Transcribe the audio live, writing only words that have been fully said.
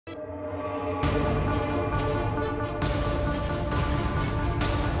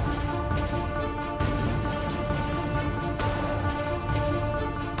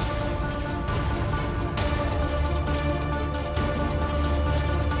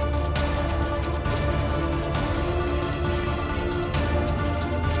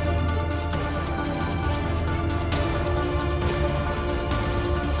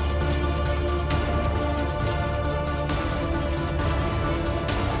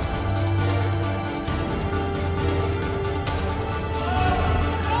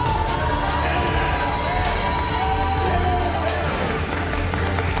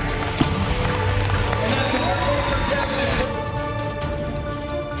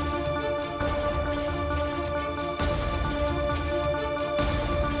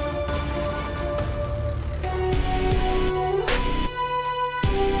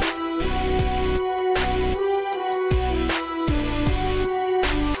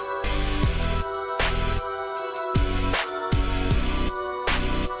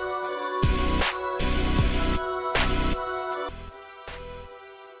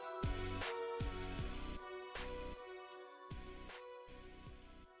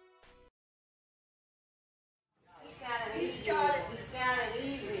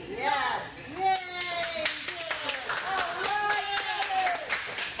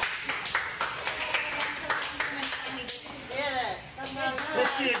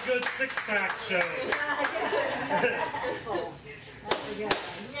actually a good six-pack show.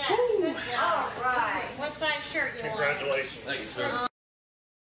 All right. What size shirt you want? Congratulations. Thank you, sir.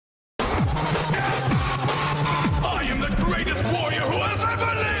 I am the greatest warrior who has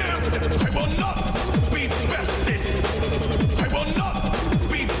ever lived! I will not be bested! I will not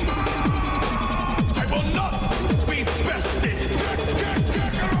be... I will not be bested!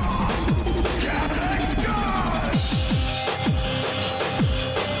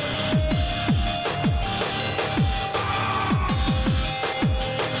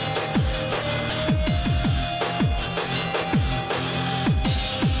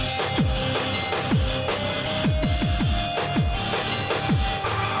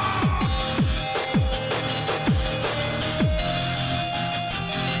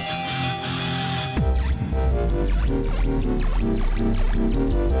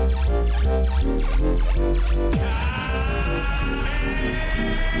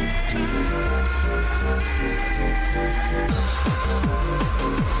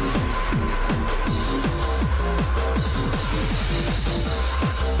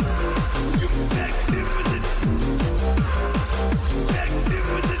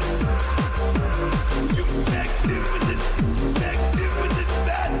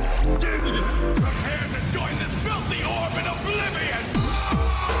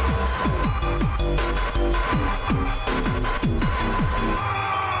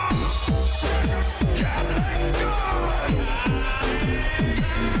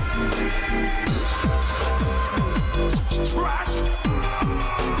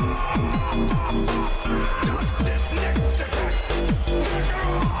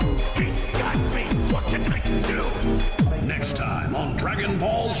 Next time on Dragon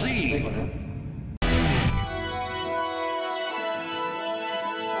Ball Z.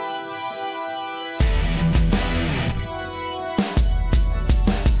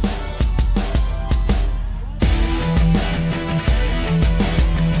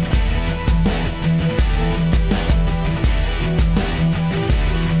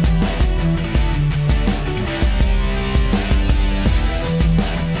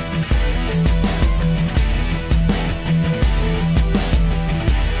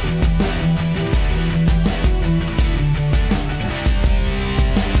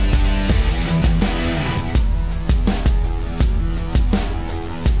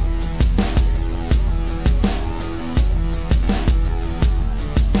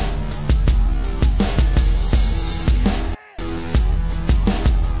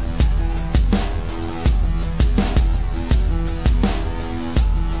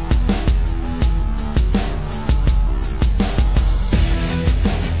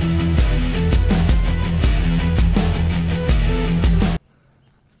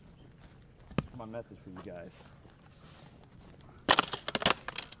 My message for you guys.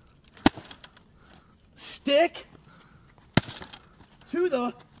 Stick to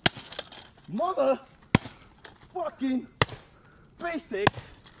the motherfucking basics.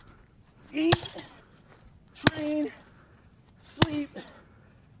 Eat, train, sleep,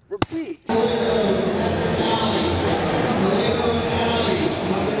 repeat.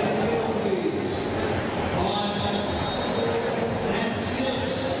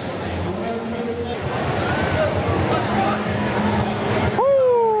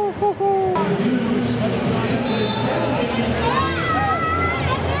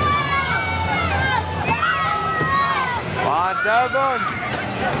 Devon!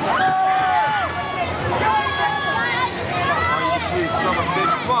 Are you complete son of a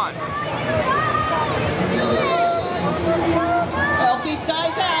bitch? Come on! Help these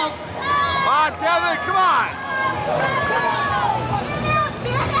guys out! Come on, Devon, come on!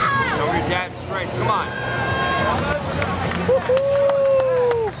 Show your dad strength, come on!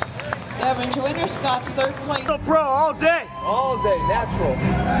 Devon's winner, Scott's third place. Go pro all day! All day, natural.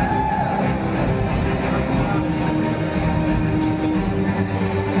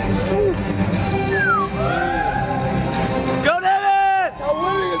 Go, Devin! How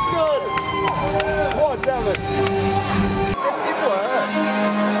winning is good! Come on, Devin! People are hurt.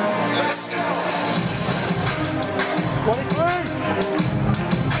 23!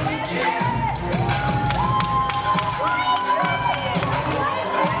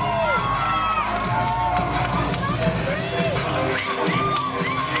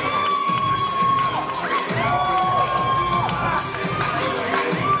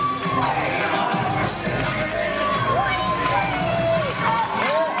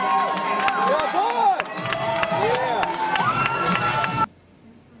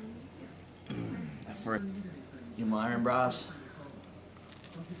 You my iron bras.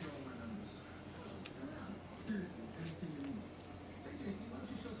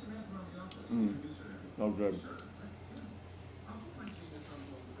 Oh, good.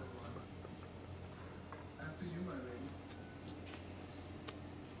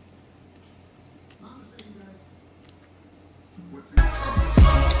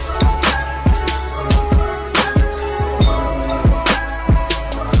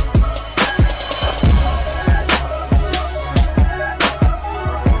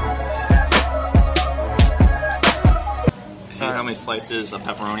 See how many slices of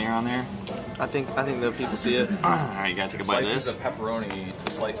pepperoni are on there? I think the people see it. Alright, you gotta take a bite of Slices this. of pepperoni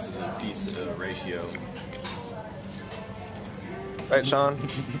to slices of piece ratio. Right, Sean?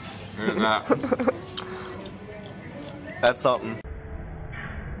 Here's that. That's something.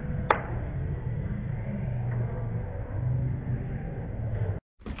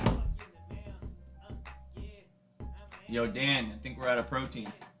 Yo, Dan, I think we're out of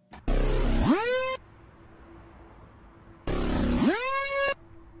protein.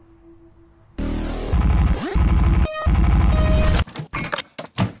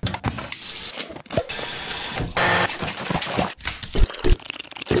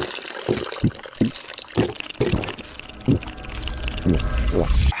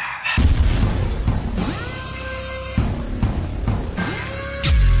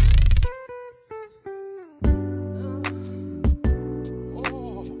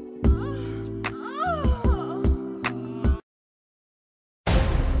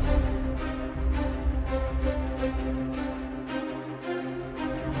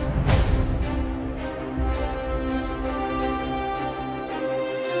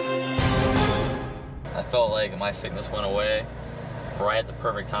 I felt like my sickness went away right at the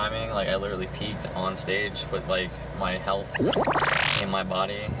perfect timing. Like I literally peaked on stage with like my health in my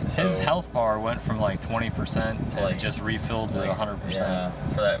body. So, his health bar went from like 20% to like just refilled to 100%. Yeah,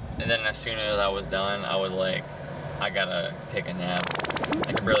 for that. And then as soon as I was done, I was like, I gotta take a nap.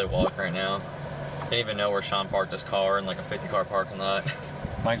 I can barely walk right now. Didn't even know where Sean parked his car in like a 50-car parking lot.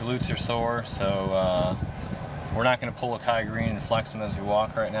 My glutes are sore, so we're not gonna pull a Kai Green and flex them as we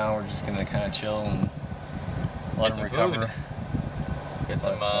walk right now. We're just gonna kind of chill and let them recover. Food. Get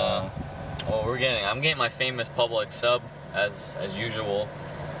some. Well, I'm getting my famous Publix sub as usual.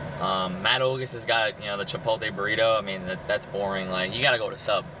 Matt Ogus has got the Chipotle burrito. I mean that's boring. Like you gotta go to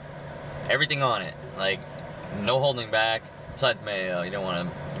sub. Everything on it. Like no holding back. Besides mayo, you don't want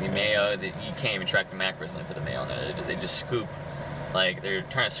to. Mayo, you can't even track the macros when they put the mayo on there. They just scoop. Like they're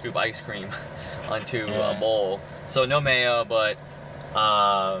trying to scoop ice cream onto a bowl. So no mayo, but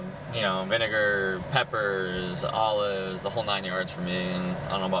vinegar, peppers, olives, the whole 9 yards for me. And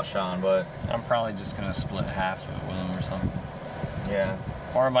I don't know about Sean, but I'm probably just gonna split half of it with him or something. Yeah.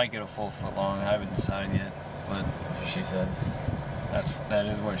 Or I might get a full foot long. I haven't decided yet, but that's what she said. That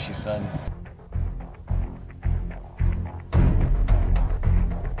is what she said.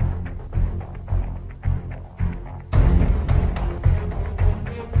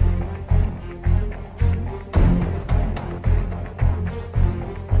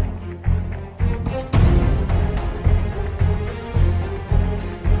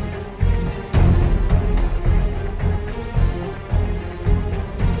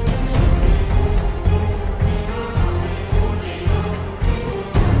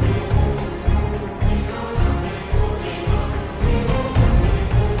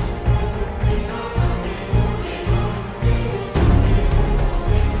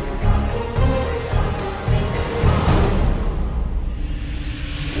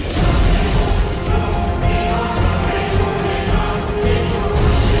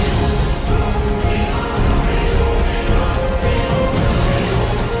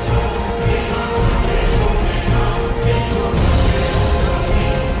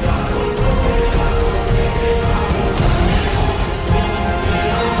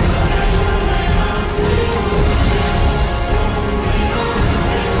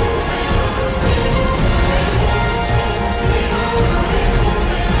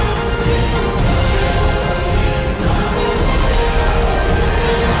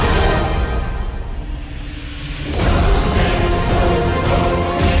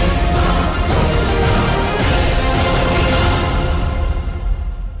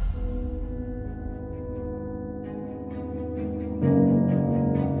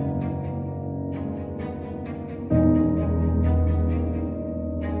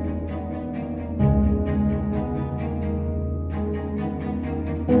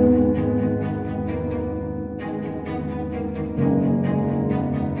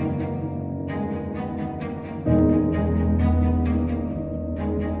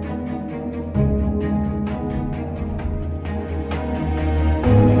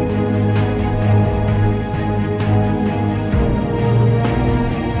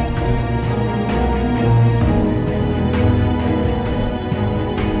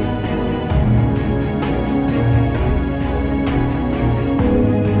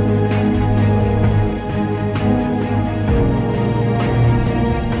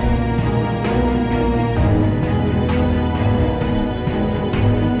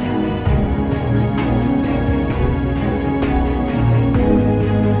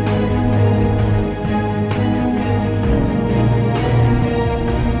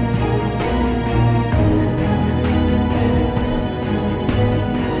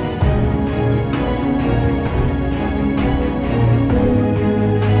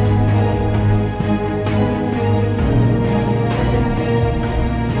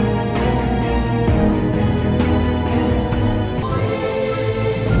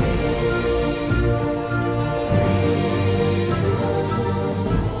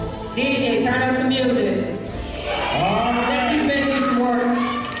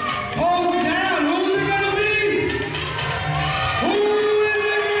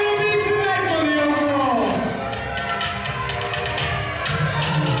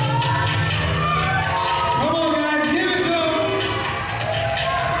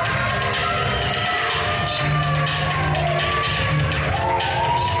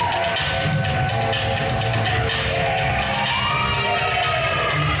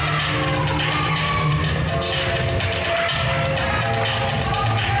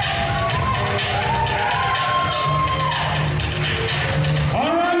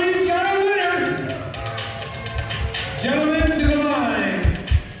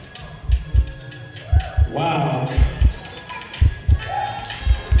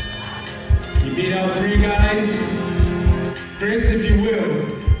 You beat out 3 guys. Chris, if you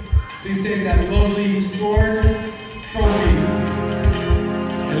will, please take that lovely sword trophy.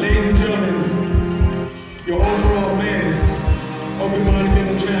 And ladies and gentlemen, your overall men's open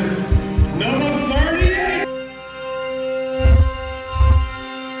bodybuilding champ, number 38.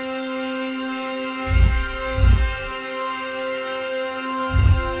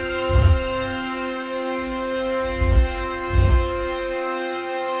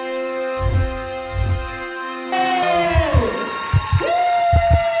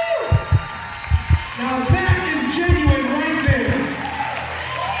 Now that is genuine right there.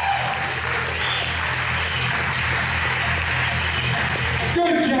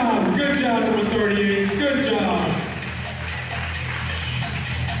 Good job, number 38, good job.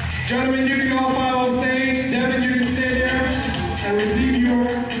 Gentlemen, you can all follow stage.